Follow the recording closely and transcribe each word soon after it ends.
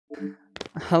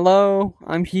Hello,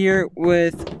 I'm here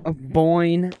with a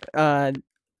boyn.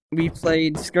 We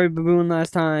played Scary Baboon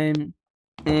last time,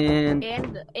 and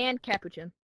And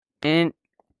Capuchin. and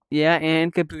yeah,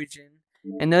 and Capuchin.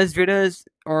 And those videos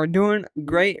are doing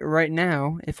great right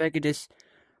now. If I could just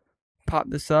pop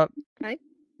this up, I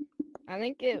I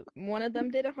think one of them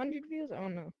did 100 views. I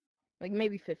don't know, like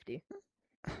maybe 50.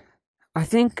 I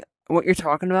think what you're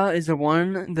talking about is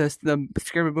the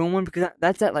Scary Baboon one, because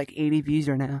that's at like 80 views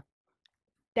right now.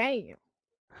 Damn.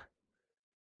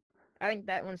 I think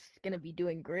that one's gonna be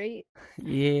doing great.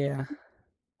 Yeah.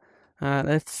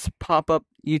 Let's pop up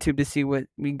YouTube to see what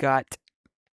we got.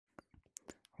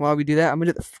 While we do that, I'm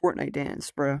gonna do the Fortnite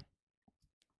dance, bro.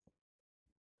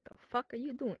 The fuck are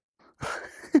you doing?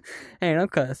 Hey, don't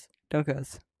cuss. Don't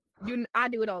cuss. I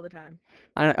do it all the time.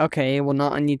 Okay, well,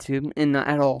 not on YouTube and not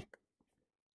at all.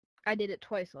 I did it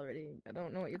twice already. I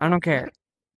don't know what you're I don't talking care. about.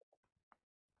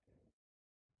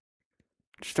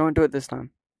 Just don't do it this time.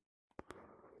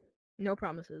 No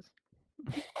promises.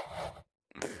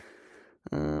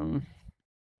 Um.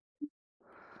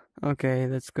 Okay,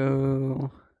 let's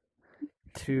go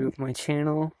to my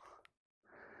channel.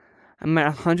 I'm at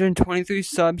 123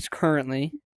 subs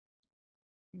currently.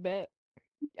 Bet.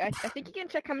 I think you can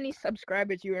check how many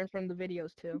subscribers you earn from the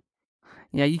videos too.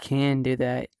 Yeah, you can do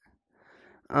that.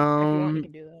 If you want, you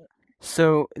can do that.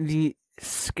 So the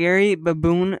scary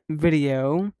baboon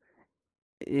video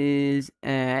is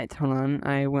at. Hold on,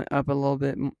 I went up a little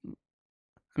bit.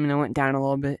 I went down a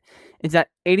little bit. It's at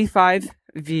 85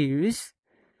 views.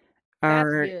 That's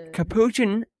Our good.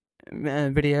 Capuchin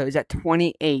video is at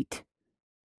 28.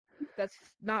 That's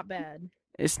not bad.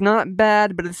 It's not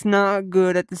bad, but it's not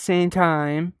good at the same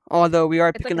time. Although we are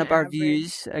It's like picking an up our average.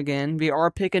 views again. We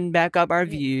are picking back up our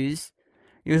views.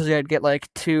 Usually I'd get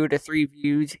like 2 to 3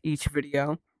 views each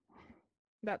video.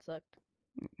 That sucked.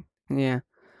 Yeah.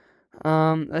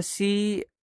 Let's see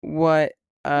what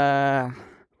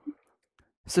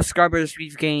subscribers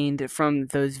we've gained from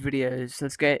those videos.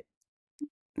 Let's get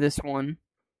this one.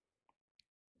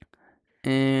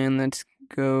 And let's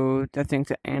go, I think,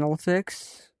 to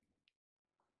analytics.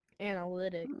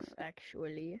 Analytics,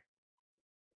 actually.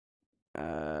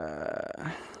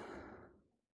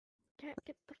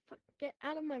 Get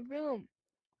out of my room.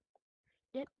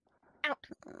 Get out.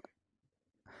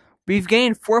 We've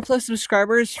gained 4+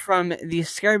 subscribers from the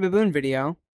Scary Baboon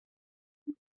video.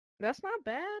 That's not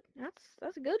bad.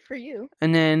 That's good for you.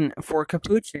 And then for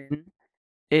Capuchin,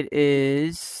 it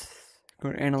is,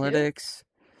 go to analytics.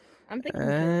 I'm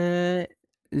thinking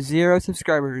 0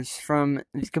 subscribers from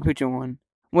the Capuchin one,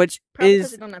 which probably because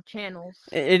is, they don't have channels.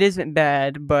 it isn't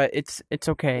bad, but it's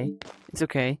okay. It's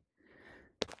okay.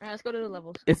 Alright, let's go to the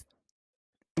levels.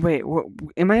 Wait,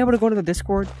 am I able to go to the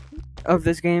Discord of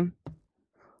this game?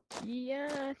 Yeah,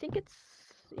 I think it's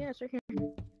right here.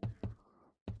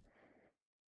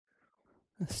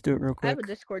 Let's do it real quick. I have a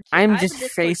Discord. I'm just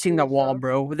facing the wall, so.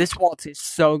 bro. This wall tastes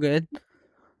so good.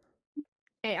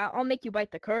 Hey, I'll make you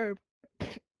bite the curb.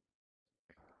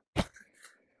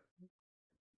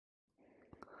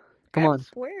 Come on. I haven't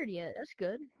sweared yet. That's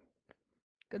good.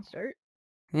 Good start.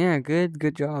 Yeah,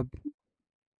 good job.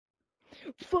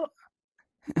 Fuck.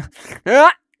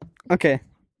 Okay,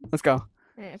 let's go.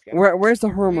 Yeah, let's go. Where's the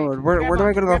horror mode? Where do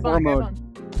I go to the horror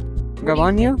mode? Grab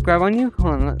on you? Grab on you?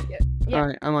 Hold on. Yeah.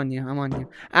 Alright, I'm on you.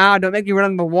 Ah, don't make me run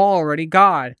on the wall already.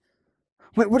 God.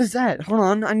 Wait, what is that? Hold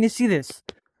on, I need to see this.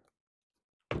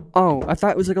 Oh, I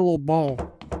thought it was like a little ball.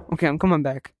 Okay, I'm coming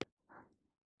back.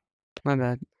 My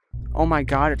bad. Oh my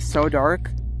god, it's so dark.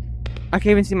 I can't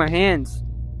even see my hands.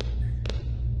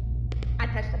 I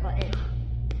pressed the button.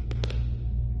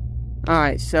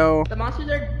 Alright, so The monsters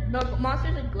are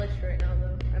glitched right now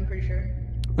though, I'm pretty sure.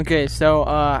 okay, so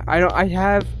I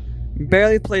have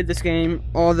barely played this game,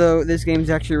 although this game's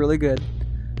actually really good.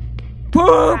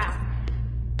 Poop!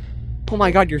 Oh my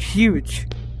god, you're huge.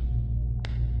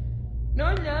 No,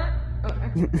 I'm not.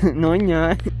 Oh, No, I'm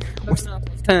not. What's no.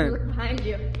 the time? Look behind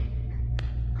you.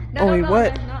 Oh, wait,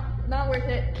 what? Not worth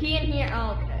it. Key in here.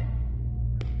 Oh, okay.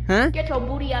 Huh? Get your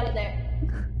booty out of there.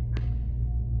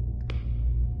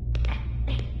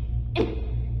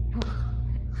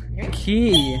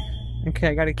 Key. Okay,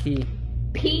 I got a key.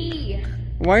 Pee.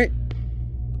 What?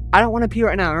 I don't want to pee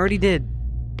right now. I already did.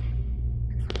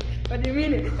 What do you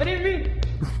mean? What do you mean?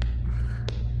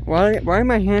 Why are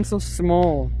my hands so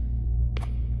small?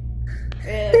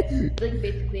 It's like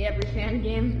basically every fan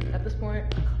game at this point.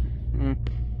 Mm.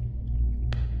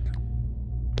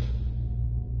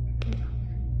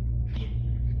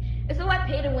 This is why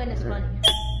pay to win is fun.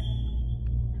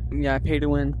 Yeah, I pay to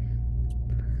win.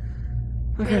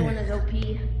 Pay to win is OP.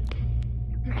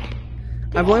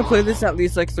 I've only played this at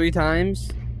least like 3 times,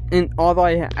 and although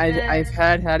I've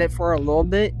had it for a little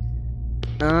bit,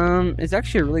 it's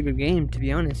actually a really good game, to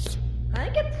be honest. I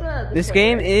think it's This way,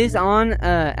 game right? is on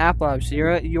App Lab, so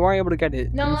you are able to get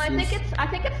it. No, I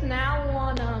think it's now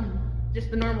on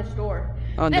just the normal store.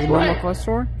 On the normal plus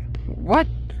store. What?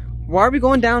 Why are we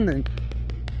going down then?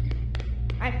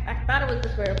 I thought it was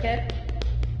this way. Okay.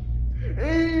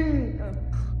 Oh.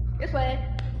 This way.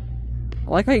 I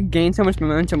like how you gain so much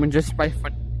momentum and just by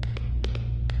fun.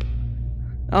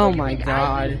 Oh my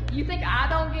god. You think I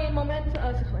don't gain momentum?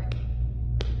 Oh, this way.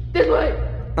 This way!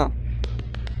 Oh.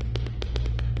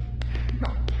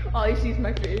 All you see is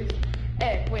my face.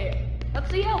 Hey, wait. Let's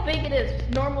see how big it is.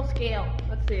 Normal scale.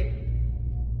 Let's see.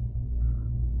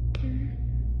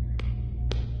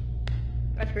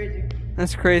 That's crazy.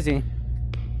 That's crazy.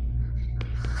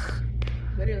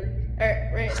 Literally.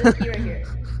 Alright, right, this key right here.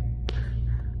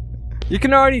 You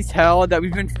can already tell that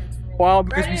we've been friends for a while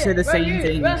because we say the same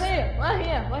things. Right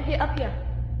here, up here.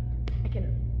 I can.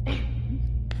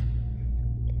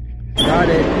 Got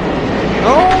it.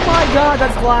 Oh my god,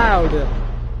 that's loud.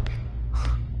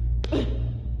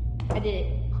 I did it.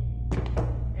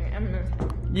 Alright, I'm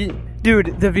gonna.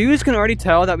 Dude, the viewers can already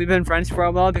tell that we've been friends for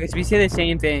a while because we say the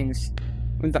same things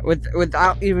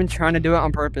without even trying to do it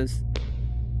on purpose.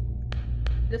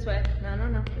 This way. No,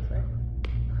 this way.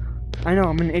 I know,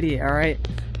 I'm an idiot, alright?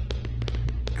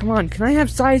 Come on, can I have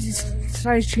size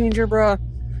changer, bruh?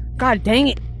 God dang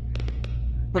it!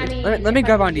 Let me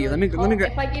grab onto you. Let me grab.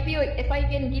 If I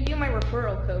can give you my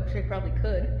referral code, which I probably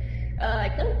could. I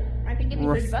can give you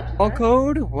 $30. Referral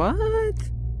code? What?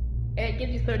 It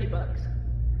gives you $30.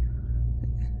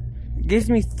 Gives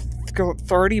me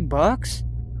 $30?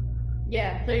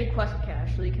 Yeah, 30 quest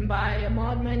cash, so you can buy a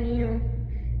mod menu,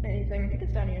 anything. I think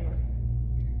it's down here.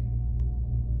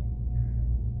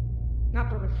 Not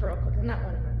the referral code, I'm not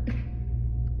one of them.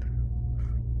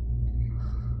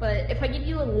 But if I give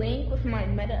you a link with my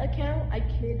meta account, I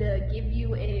could give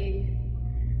you a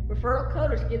referral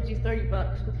code, which gives you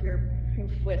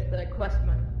 $30 with the quest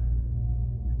money,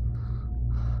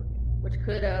 which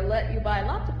could let you buy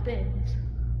lots of things.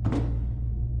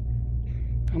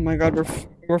 Oh my god,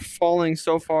 we're falling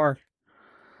so far.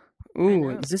 Ooh,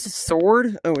 is this a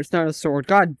sword? Oh, it's not a sword.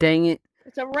 God dang it.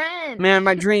 It's a wrench. Man,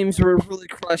 my dreams were really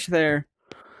crushed there.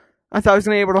 I thought I was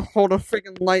gonna be able to hold a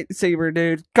freaking lightsaber,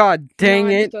 dude. God dang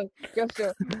it.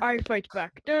 I fight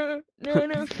back. No.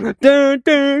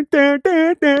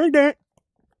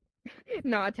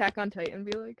 No, Attack on Titan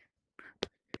be like.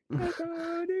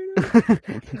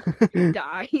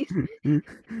 Dies.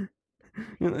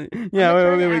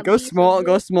 Yeah, wait. Go small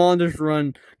and just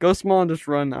run. Go small and just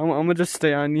run. I'm gonna just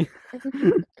stay on you.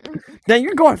 Dang,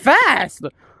 you're going fast!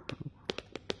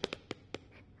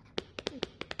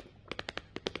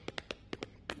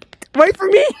 Wait for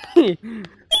me!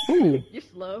 Ooh. You're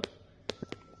slow.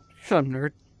 Shut up,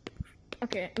 nerd.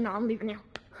 Okay, no, I'm leaving you.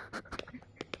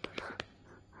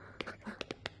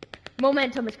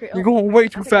 Momentum is great. You're going way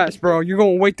too fast, bro. You're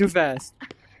going way too fast.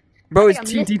 Bro, it's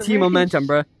TTT momentum,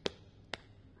 bro.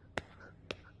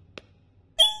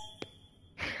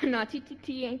 No,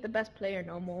 TTT ain't the best player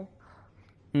no more.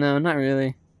 No, not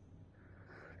really.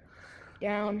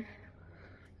 Down.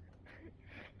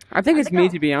 I think it's me,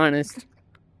 to be honest.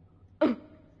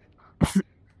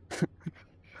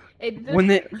 When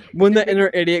the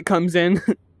inner idiot comes in.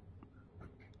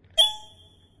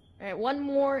 Alright, one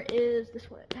more is this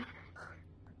way.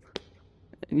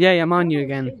 Yeah, I'm on you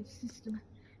again.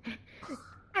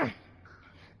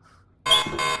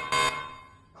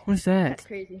 What's that? That's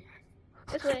crazy.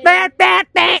 This way.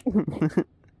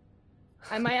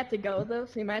 I might have to go though,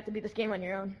 so you might have to beat this game on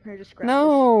your own, or just scrap this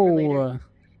for later.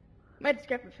 Might have to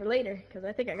scrap it for later, because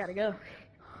I think I gotta go.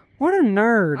 What a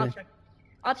nerd.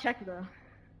 I'll check though.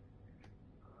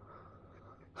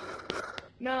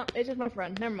 No, it's just my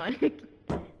friend. Never mind.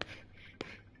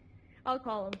 I'll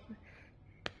call him.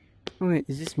 Wait,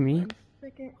 is this me? 1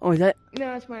 second. Oh, is that?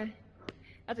 No, that's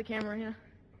a camera, yeah.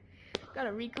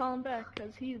 Gotta recall him back,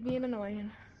 because he's being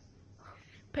annoying.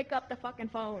 Pick up the fucking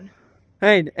phone.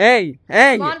 Hey!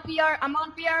 I'm on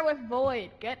VR with Void.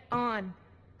 Get on.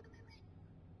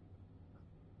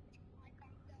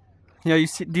 Yo,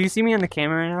 do you see me on the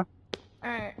camera right now?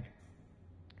 Alright. What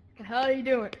the hell are you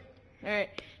doing? Alright.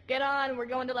 Get on. We're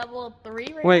going to level 3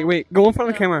 right now. Wait. Go in front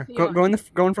of the camera. Go in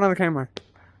front of the camera.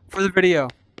 For the video.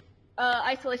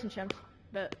 Isolation chimps.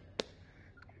 But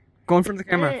go in front of the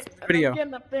camera. Right, for the video. I'm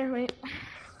getting up there. Wait.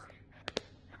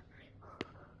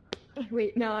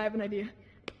 Wait. No, I have an idea.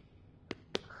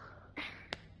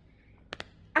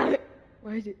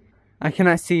 Where is it? I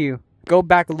cannot see you. Go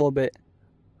back a little bit.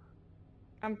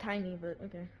 I'm tiny, but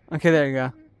okay. Okay, there you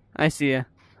go. I see ya.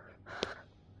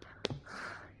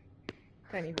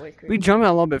 Tiny voice. We jumped a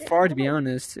little bit far, to be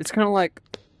honest. It's kind of like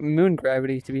moon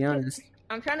gravity, to be honest.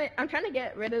 I'm trying to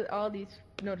get rid of all these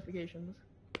notifications.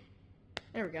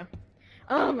 There we go.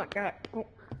 Oh my god.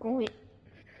 Go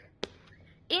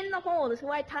in the hole. This is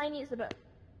why tiny is the best.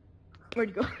 Where'd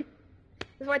you go?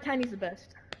 This is why tiny's the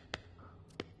best.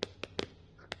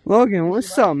 Logan,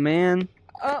 what's up, man?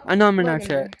 Oh, I know I'm in our Logan,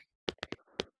 chat.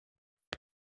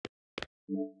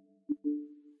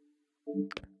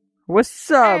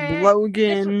 What's up,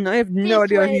 Logan? I have no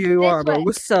idea who you are, but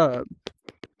what's up?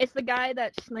 It's the guy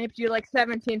that sniped you like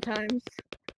 17 times.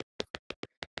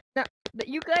 Now,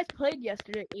 you guys played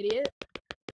yesterday, idiot.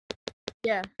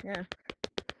 Yeah.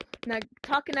 Now,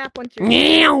 talk an app once you're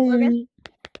Logan.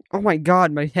 Oh my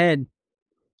god, my head.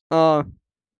 Button.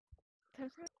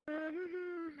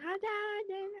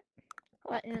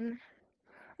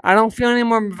 I don't feel any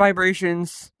more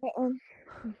vibrations.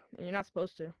 You're not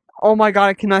supposed to. Oh my god,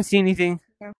 I cannot see anything.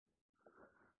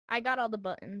 I got all the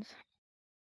buttons.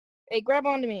 Hey, grab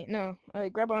onto me. No,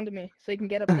 grab onto me so you can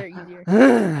get up there easier.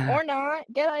 Or not.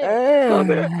 Get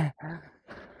out.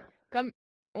 Come.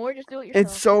 Or just do it yourself.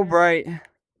 It's so bright.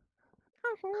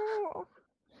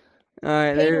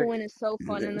 Alright, Pay to win is so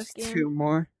fun in this game. 2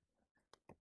 more.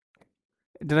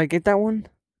 Did I get that one?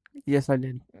 Yes, I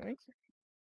did.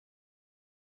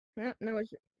 No,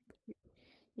 it's...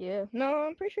 Yeah. No,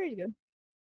 I'm pretty sure he's good.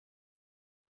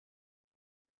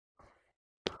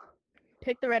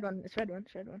 Pick the red one. It's red one.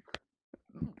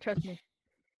 Trust me.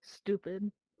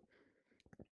 Stupid.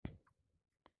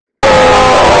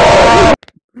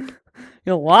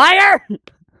 You liar!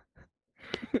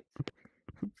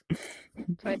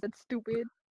 Sorry, that's stupid.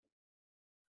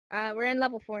 We're in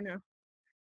level 4 now.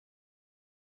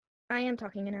 I am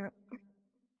talking it out.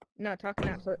 No, talking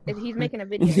out. So if he's making a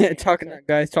video. Yeah, talking out,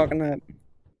 guys. Talking out.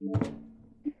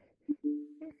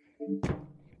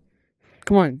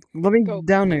 Come on, let me go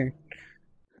down there.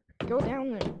 Go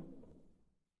down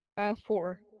there.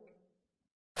 4.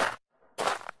 Is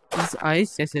this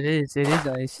ice? Yes, it is. It is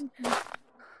ice.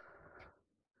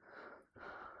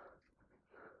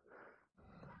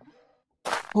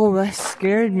 Oh, that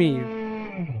scared me.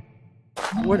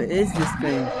 What is this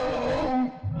thing?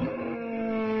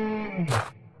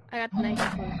 I got the nice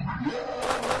one.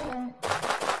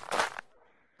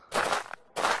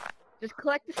 Just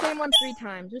collect the same one 3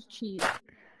 times. Just cheat.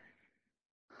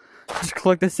 Just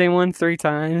collect the same one 3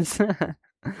 times.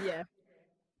 Yeah.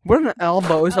 What an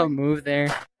elbow is a move there.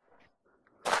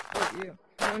 What you?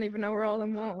 I don't even know where all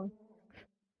them are.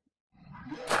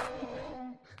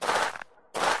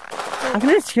 I can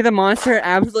just hear the monster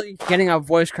absolutely getting a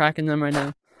voice crack in them right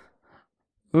now.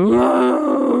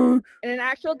 And an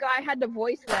actual guy had to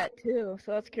voice that too,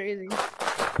 so that's crazy.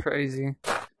 Crazy.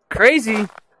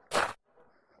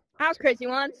 I was crazy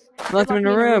once. Left him in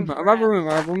a room. A rubber room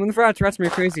in the front. Rats me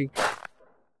crazy.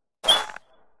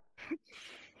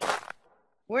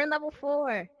 We're in level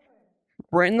 4.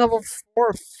 We're in level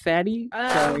 4, fatty.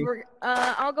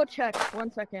 I'll go check.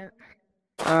 1 second.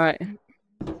 Alright.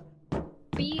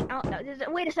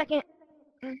 Wait a second.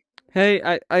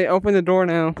 Hey, I opened the door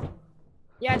now.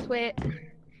 Yeah, just wait.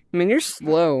 I mean, you're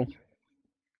slow.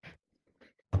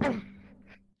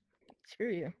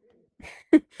 Screw you.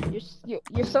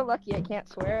 You're so lucky I can't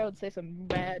swear. I would say some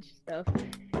bad stuff.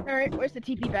 Alright, where's the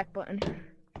TP back button?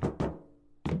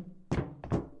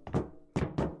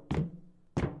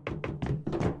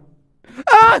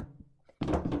 Ah!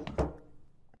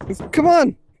 Come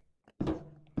on!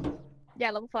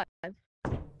 Yeah, level 5.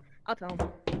 I'll tell him.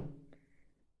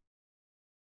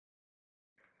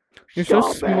 You're so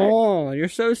small. You're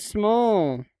so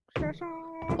small.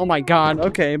 Oh my god.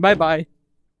 Okay, bye-bye.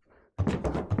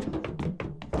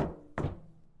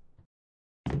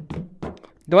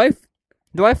 Do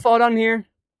I fall down here?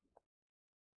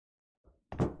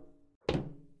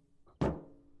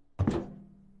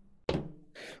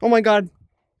 Oh my god.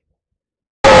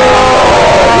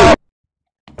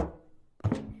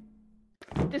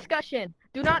 Discussion.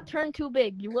 Do not turn too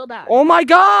big. You will die. Oh my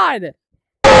god!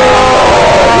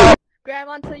 Grab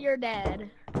onto your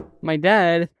dad. My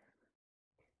dad?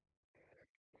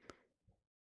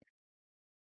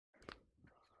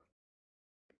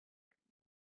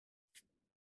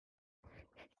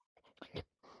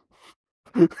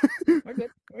 We're good.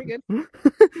 We're good.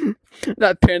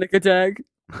 That panic attack.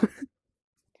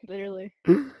 Literally.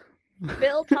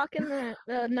 Bill talking the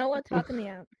Noah talking the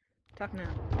app. Talking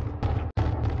out.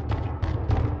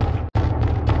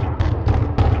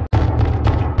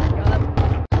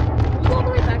 Who's all the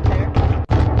way back there?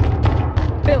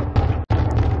 Bill.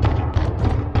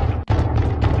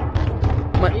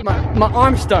 My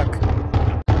arm's stuck. You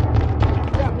got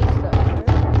me stuck.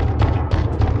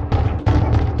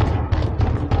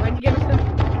 Why'd you get me stuck? You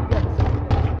got me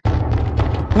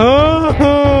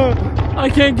stuck. I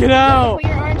can't get Yeah, out.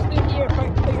 put your arms through here.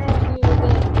 Put your arms through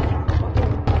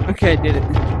the Okay, I did it.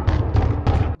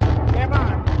 grab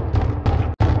on.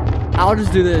 I'll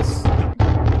just do this.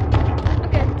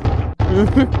 Okay.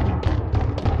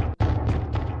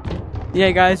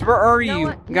 Yeah, guys, where are Know you?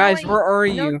 what- know Guys, what- where are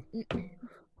know- you?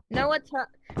 Know what?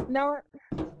 Know what?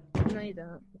 No, you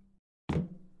don't.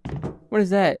 What is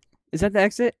that? Is that the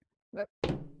exit?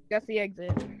 That's the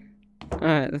exit.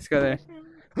 Alright, let's go there.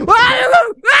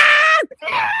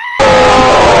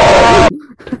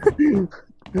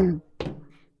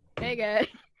 Hey guys.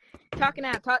 Talking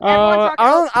out. Everyone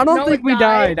talking I don't Noah think we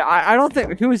died. I don't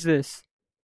think. Who is this?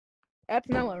 That's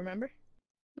Noah, remember?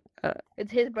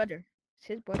 It's his brother. It's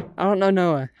his brother. I don't know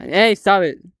Noah. Hey, stop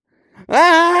it.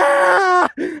 Ah!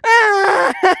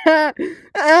 Ah! You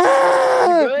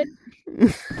Ah! good?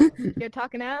 You're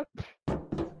talking out?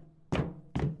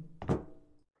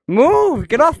 Move!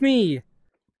 Get off me!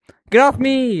 Get off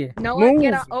me! Noah, Move!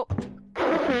 get out. Oh.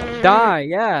 Die!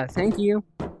 Yeah, thank you.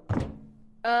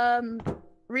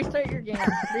 Restart your game.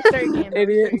 Restart your game.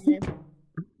 Idiot. Restart your game.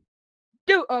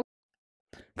 Dude, oh.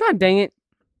 God dang it!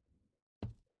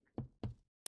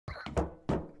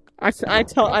 I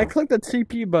clicked the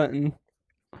TP button.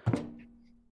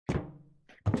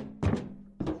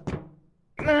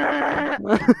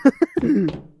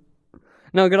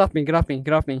 No, get off me! Get off me!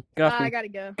 Get off me! Get off me! I gotta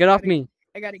go. Get off me!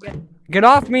 I gotta go. Get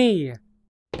off me!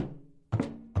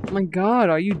 Oh my God,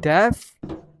 are you deaf?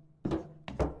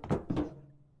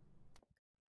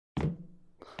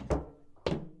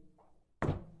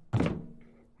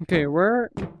 Okay,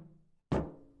 where do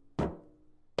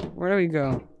we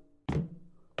go?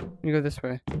 We go this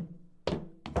way.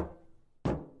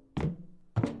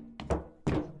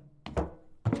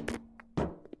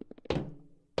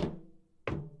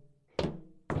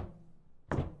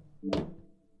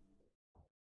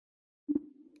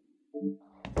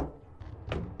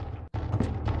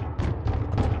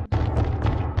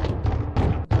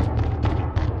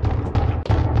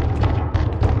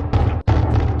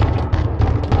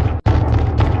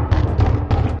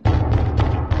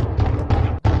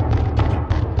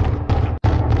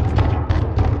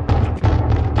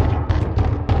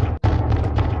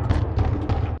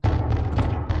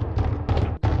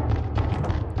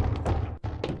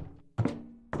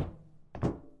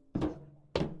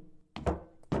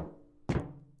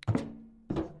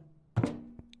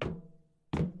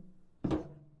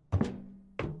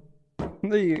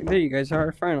 There you guys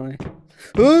are, finally.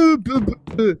 Come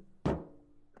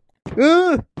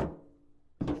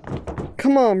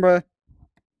on, bruh.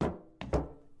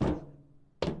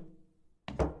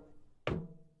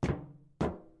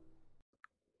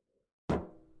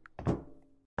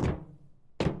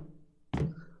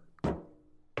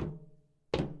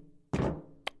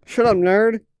 Shut up,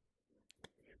 nerd.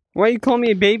 Why you call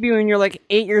me a baby when you're like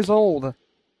 8 years old?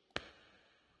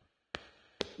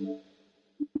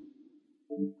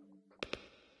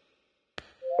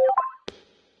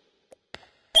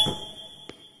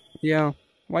 Yeah.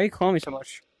 Why you call me so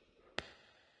much?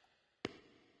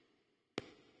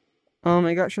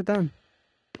 It got shut down.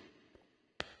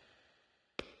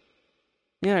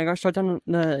 Yeah, I got shut down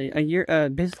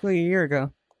basically a year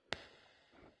ago.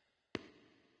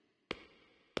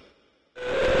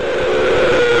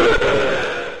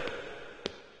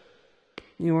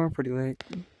 You are pretty late.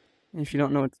 If you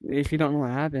don't know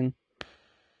what happened.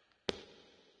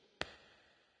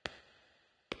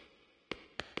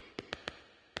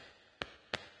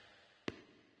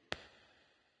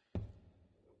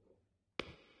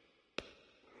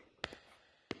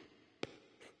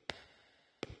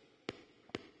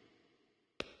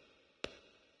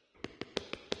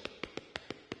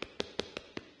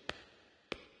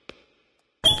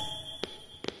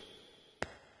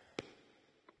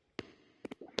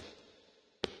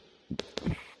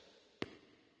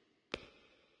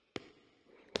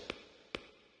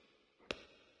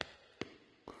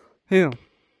 Who?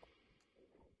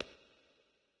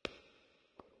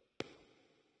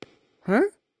 Huh?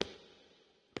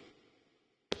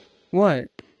 What?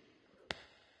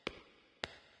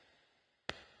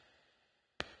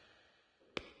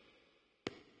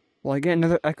 Will I get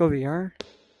another Echo VR?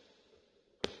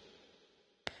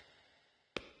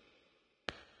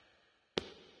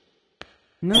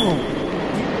 No.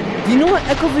 Do you know what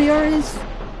Echo VR is?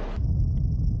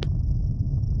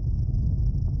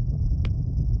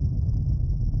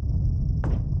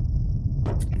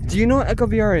 Do you know what Echo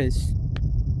VR is?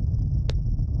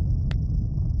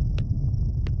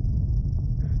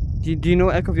 Do you know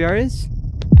what Echo VR is?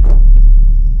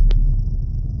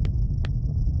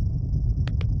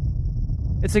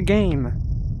 It's a game.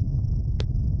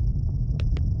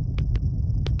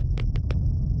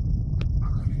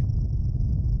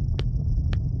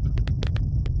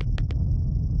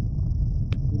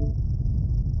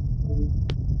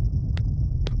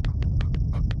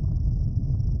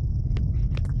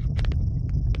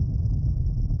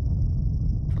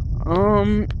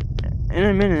 In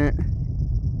a minute.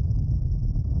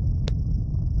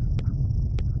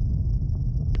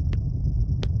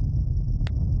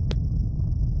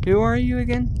 Who are you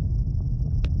again?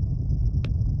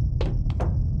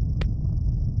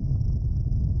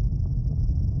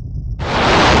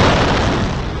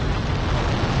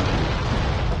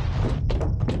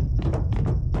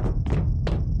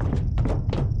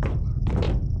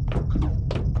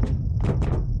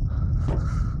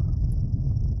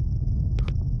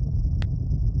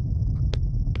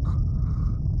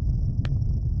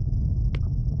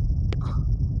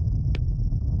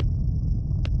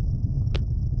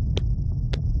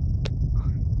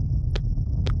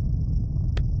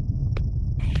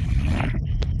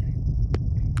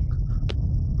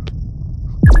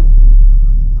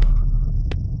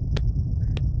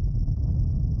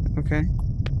 Okay.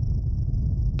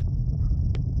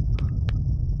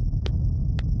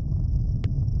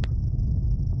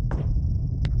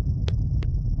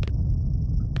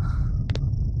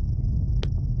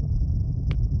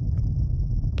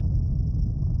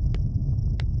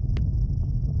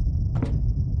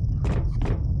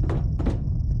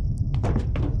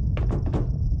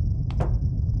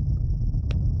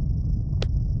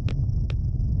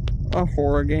 A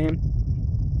horror game.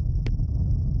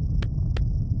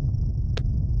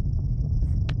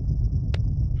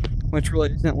 Which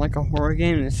really isn't like a horror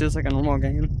game, it's just like a normal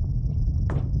game.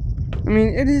 I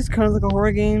mean, it is kind of like a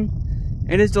horror game.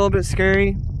 It is a little bit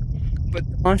scary, but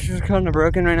the monsters are kind of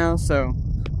broken right now, so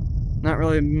not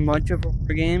really much of a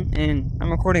horror game. And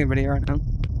I'm recording a video right now.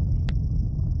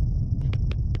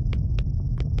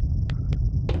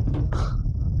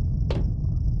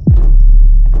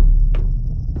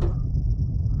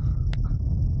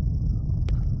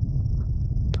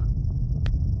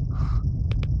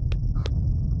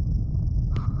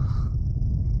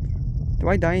 Do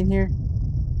I die in here?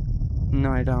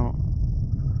 No, I don't.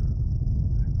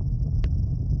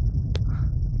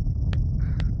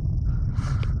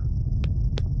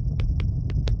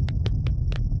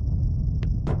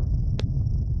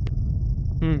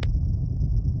 Hmm.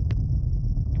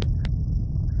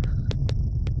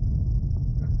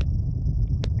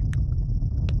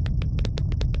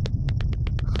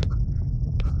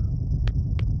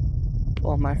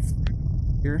 Well, my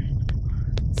here.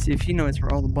 See if he knows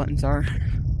where all the buttons are.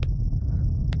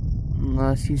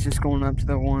 Unless he's just going up to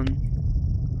the one.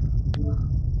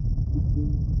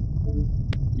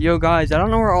 Yo, guys, I don't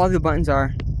know where all the buttons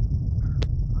are.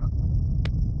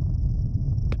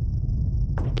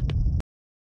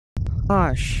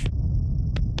 Gosh.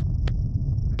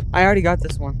 I already got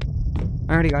this one.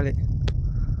 I already got it.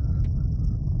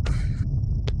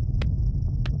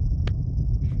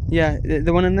 Yeah,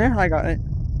 the one in there, I got it.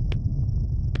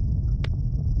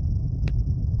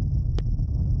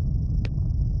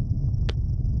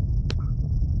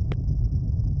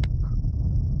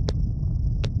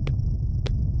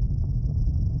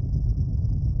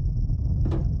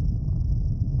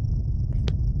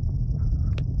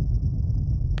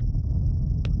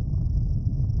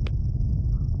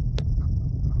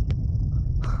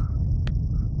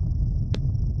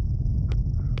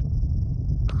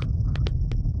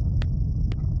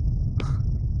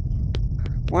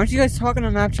 Why aren't you guys talking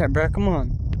on Snapchat, bro? Come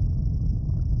on.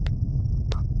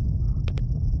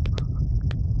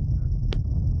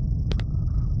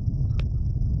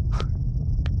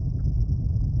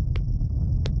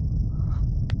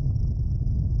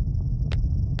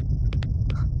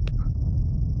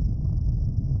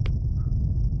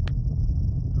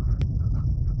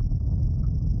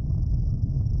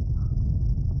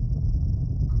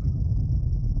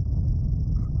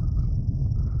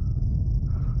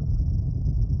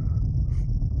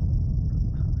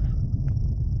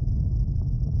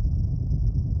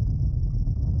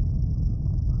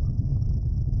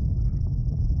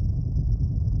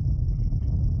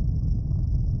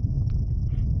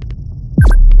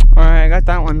 Alright, I got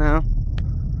that one now.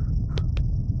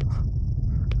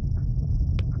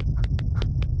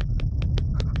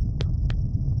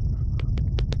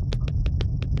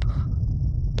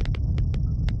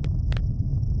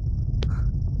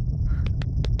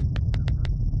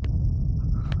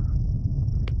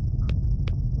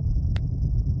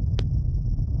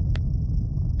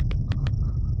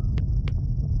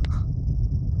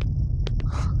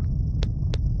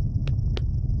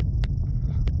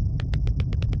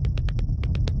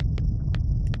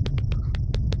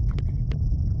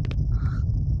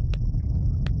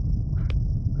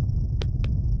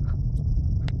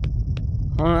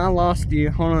 Hold on, I lost you.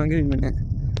 Hold on, give me a minute.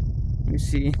 Let me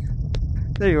see.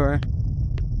 There you are.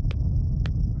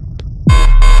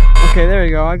 Okay, there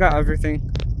you go. I got everything.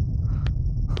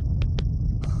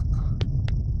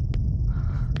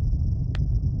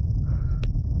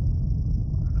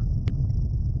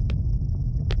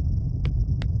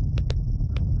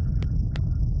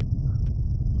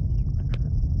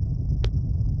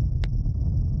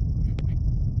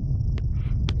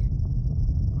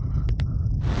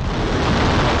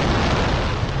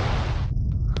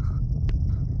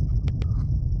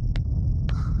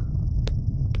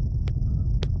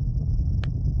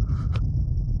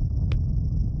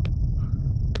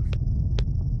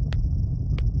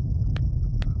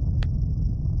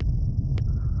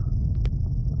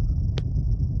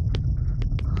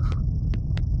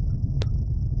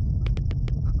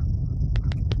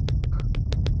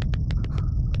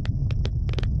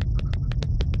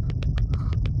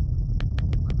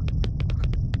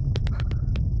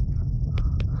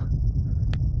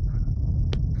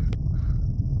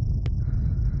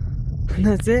 And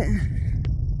that's it.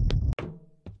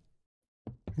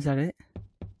 Is that it?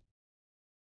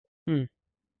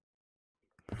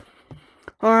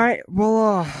 Alright,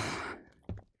 well,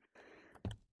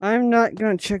 I'm not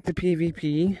gonna check the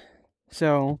PvP,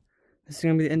 so this is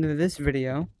gonna be the end of this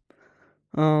video.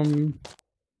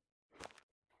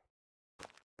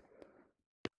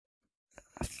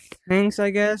 Thanks,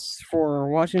 I guess, for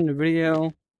watching the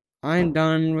video. I'm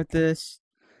done with this.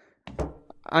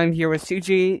 I'm here with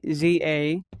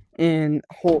CGZA and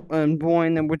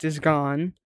Boyn, which is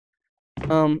gone.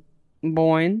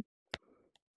 Boyn,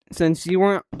 since you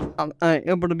weren't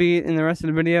able to be in the rest of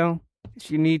the video,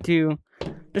 you need to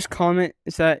just comment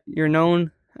so that you're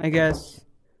known, I guess,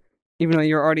 even though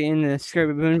you're already in the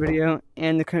Scary Baboon video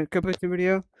and the Kapucha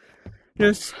video.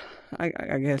 Just, I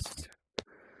guess,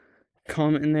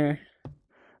 comment in there,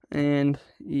 and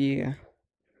yeah.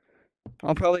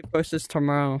 I'll probably post this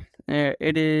tomorrow.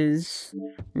 It is,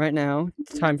 right now,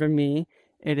 it's time for me.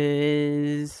 It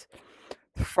is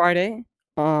Friday.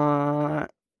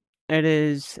 It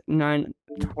is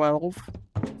 9:12,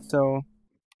 so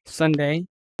Sunday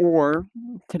or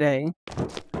today.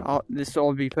 This will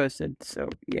all be posted, so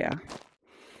yeah.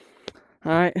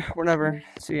 Alright, whatever.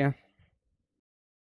 See ya.